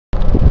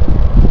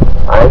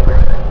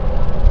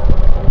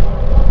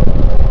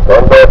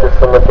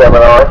from the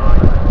Gemini,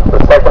 the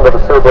second of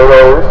the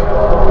Subarus,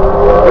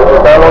 which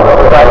is no longer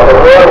exactly the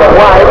rear and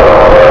white.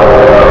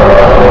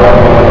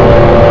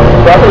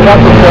 Jumping up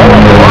the trail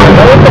on the line,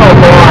 very close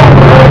to the line.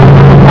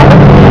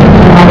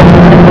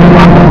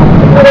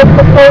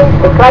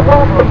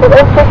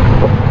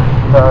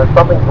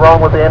 Something's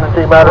wrong with the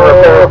energy motor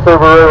repair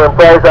Subaru and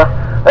Blazer,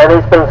 and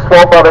he's been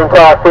swamped on the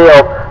entire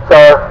field. So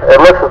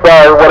it looks as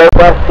though whatever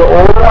that's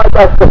all the way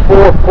back to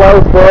fourth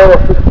place there,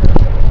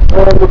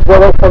 and the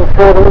brother comes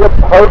through, and we've got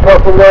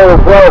Pocock in there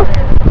as well.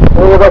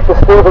 And we've got the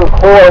Stephen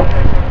Coy,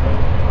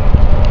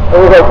 and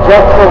we've got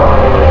Jackson.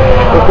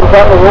 It's in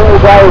fact the wrong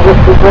day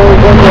just to do it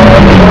in there,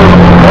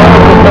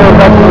 and we're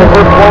back to the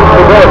good point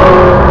for this.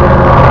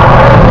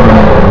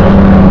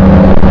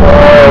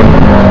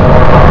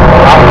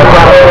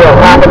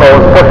 Capital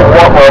is pushing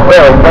Watmore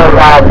very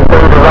hard to do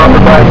the run the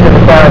brakes in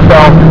the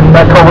carousel.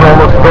 That Commodore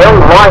looks very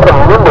light and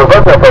nimble,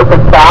 doesn't it, for a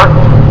big car?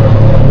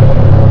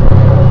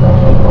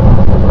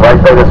 Right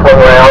there to swing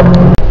around.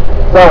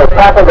 So,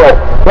 Capital,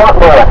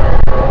 Watmore,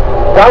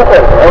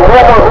 Duncan, and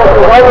Watmore's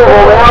looking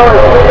vulnerable now,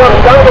 and we've got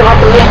Duncan up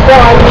the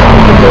inside.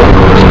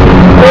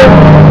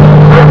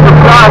 Here's the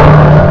front,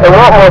 and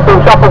Watmore's been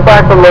shuffled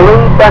back from the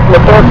lead, back in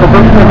the first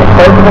position, and it's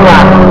taking the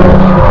lap.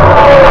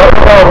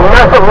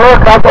 Massive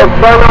look up at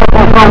Sedans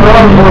from some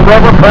roads and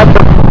whatever, perhaps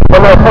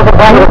on that second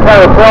part of the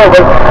carousel,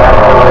 but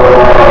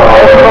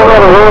it's not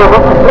really really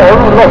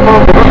he's left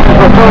on the distance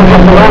before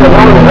just around the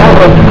running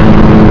happen.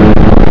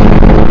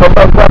 But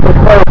that's up his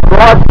place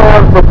right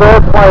down to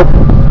third place.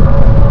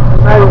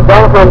 Matty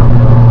Duncan.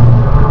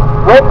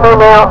 Whitney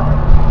now,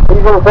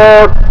 he's in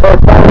third, so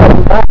he's back up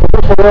in back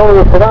position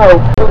earlier today.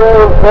 He's there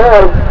in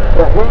third,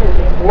 but he's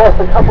lost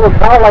a couple of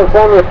car lengths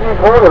only a few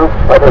corners.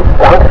 But it's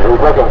Duncan, he's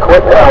looking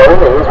quick now,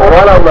 isn't he? He's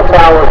right on the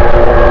tower.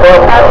 Well,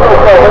 Pascal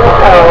said his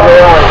tower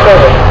there on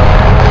second.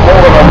 More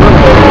than a minute.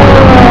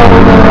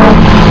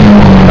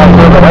 That's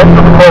where the rest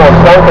of the course,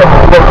 Duncan.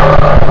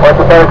 Like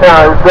the better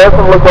car, it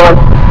doesn't look like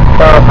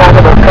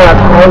Packard can't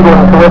handle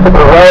him terrific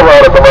the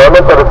railroad at the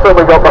moment, but it's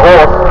certainly got the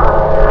horse.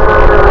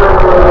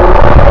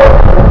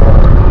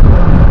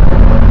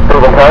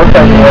 Stephen Coe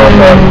taking out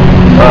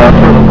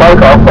Stephen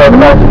Pocock, so the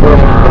match is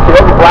in. If you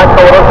look at black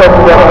color, that's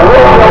actually got a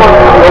little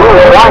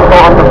white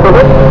behind the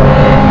figure.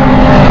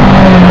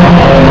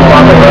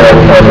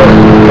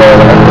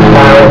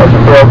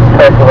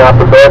 Chasing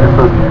after there, this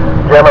is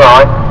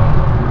Gemini.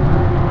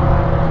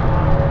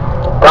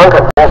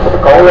 Duncan falls to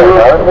the corner,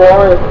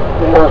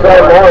 was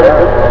that right?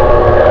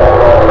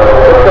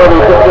 It's going to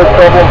be just good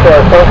trouble for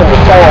Duncan to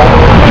fall.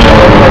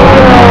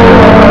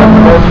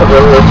 Most of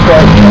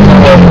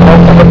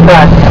the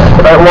track,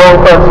 but that long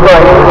front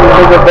straight is a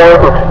big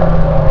advantage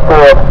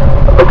for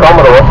the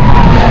Commodore.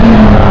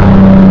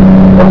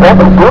 And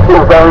Duncan's looking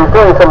as though he's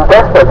doing some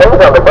desperate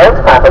things on the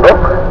brakes pattern,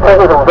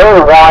 taking some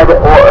very wide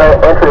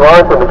entry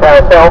lines in the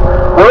carousel.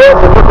 Whereas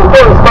if you can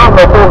very smart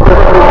by fourth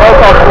position,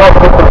 Pocock's lost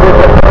his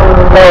position.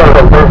 Taylor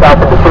has moved up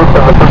into fifth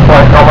in the big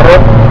black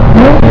Commodore.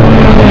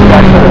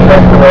 Jackson is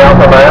next to the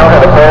Alpha Male,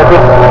 and a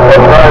Burgess,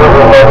 and Rose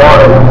in the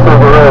white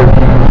Subaru.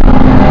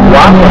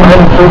 Watson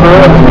and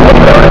Subaru, and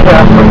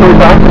after the two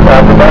buses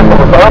after back on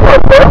the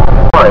sideline there.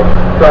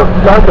 So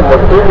Duncan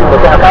was eating the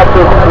gap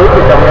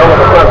absolutely coming over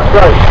the front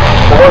straight.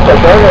 But once they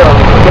go there, on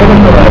the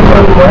beginning of that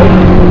first race,